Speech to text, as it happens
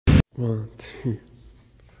1, 2.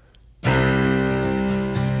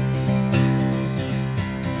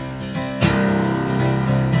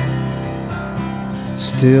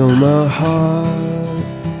 Still my heart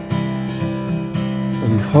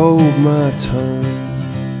and hold my tongue.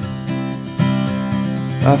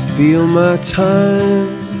 I feel my time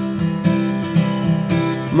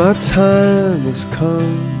has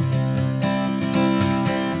come.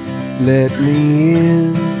 Let me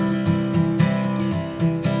in,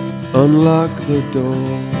 unlock the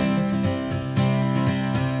door.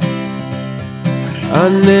 I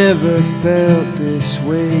never felt this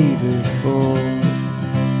way before,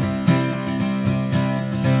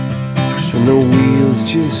 and the wheels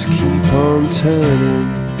just keep on turning.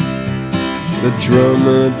 The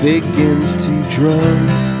drummer begins to drum.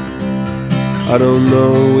 I don't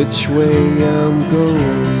know which way I'm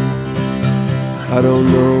going. I don't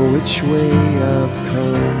know which way I've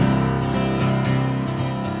come.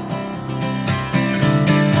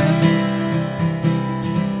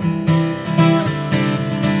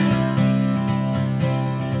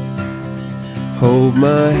 Hold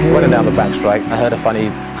my hand. Running down the back straight, I heard a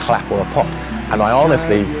funny clap or a pop, and I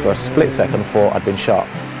honestly, for a split second, thought I'd been shot.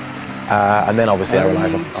 And then obviously I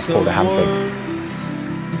realised I pulled a hamstring.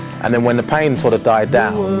 And then when the pain sort of died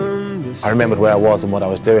down, I remembered where I was and what I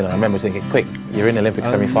was doing, and I remember thinking, quick, you're in Olympic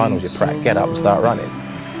semi-finals, you're prac, get up and start running.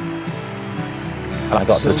 And I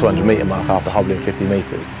got to the 200 metre mark after hobbling 50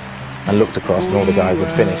 metres and looked across and all the guys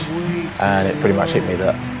had finished, and it pretty much hit me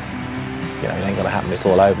that, you know, it ain't gonna happen, it's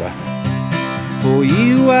all over. For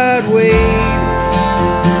you I'd wait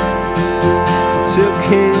till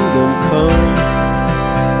kingdom come,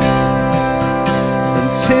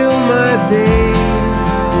 until my day.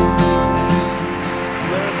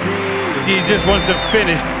 He just wants to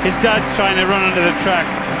finish. His dad's trying to run onto the track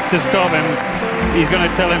to stop him. He's going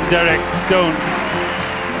to tell him, Derek, don't.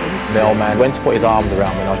 The old man went to put his arms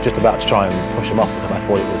around me, and I was just about to try and push him off because I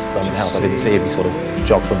thought it was someone else. I didn't see him, he sort of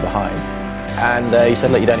jogged from behind. And he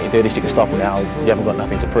said, look, you don't need to do this, you can stop it now, you haven't got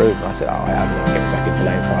nothing to prove. And I said, oh, I have, I'll get back into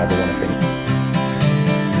lane 5, I want to finish.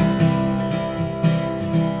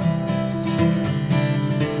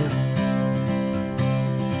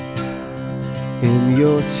 In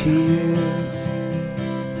your tears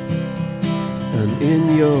and in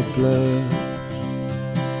your blood,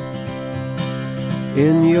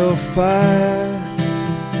 in your fire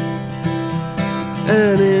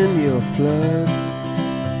and in your flood,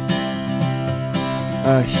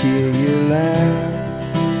 I hear you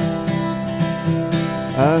laugh,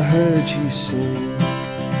 I heard you sing.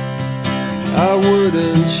 I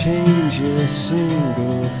wouldn't change a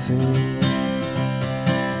single thing.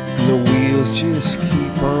 The wheels just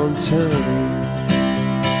keep on turning.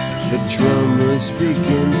 The drummers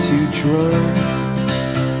begin to drum.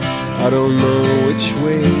 I don't know which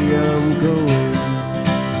way I'm going.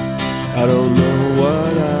 I don't know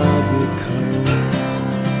what I'll become.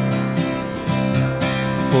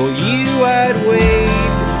 For you I'd wait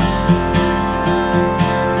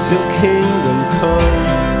till kingdom come,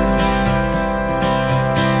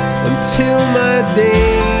 until my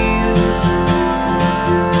days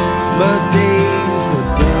are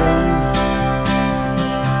done.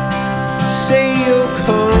 Say you'll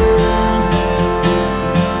come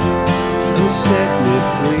and set me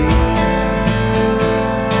free.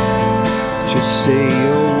 Just say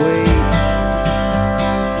you'll wait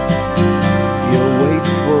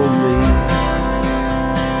for me.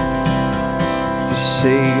 Just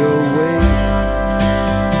say you'll wait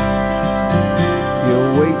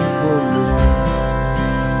for me.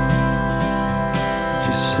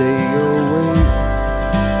 Just say you'll